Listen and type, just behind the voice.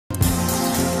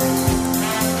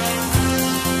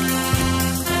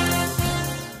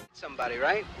somebody,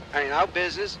 right? I mean, our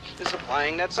business is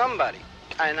supplying that somebody.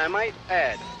 And I might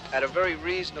add, at a very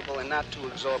reasonable and not too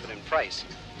exorbitant price.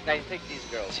 Now, you take these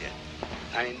girls here.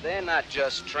 I mean, they're not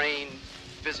just trained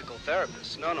physical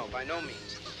therapists. No, no, by no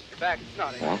means. In fact,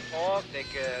 no, they can talk,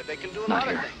 they can do a lot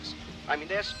of things. I mean,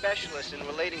 they're specialists in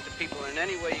relating to people in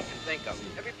any way you can think of.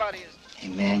 Everybody is... Hey,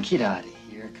 man, get out of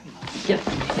here. Come on. Get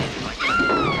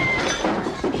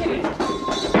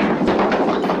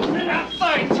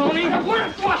outside, Tony! I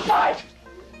wanted to go outside!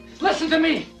 Listen to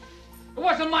me! It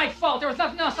wasn't my fault. There was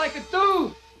nothing else I could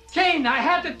do. Kane, I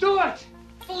had to do it.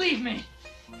 Believe me.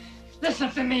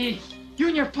 Listen to me. You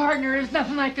and your partner, there's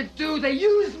nothing I could do. They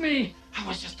used me. I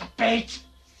was just a bait.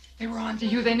 They were on to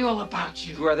you. They knew all about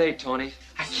you. Who are they, Tony?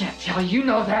 I can't tell you. You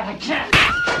know that. I can't.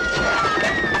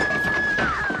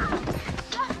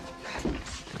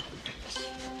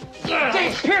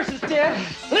 James Pierce is dead.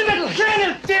 Emmett Kane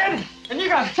is dead. And you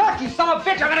got stuck, you son of a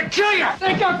bitch. I'm gonna kill you.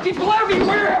 They got people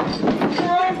everywhere.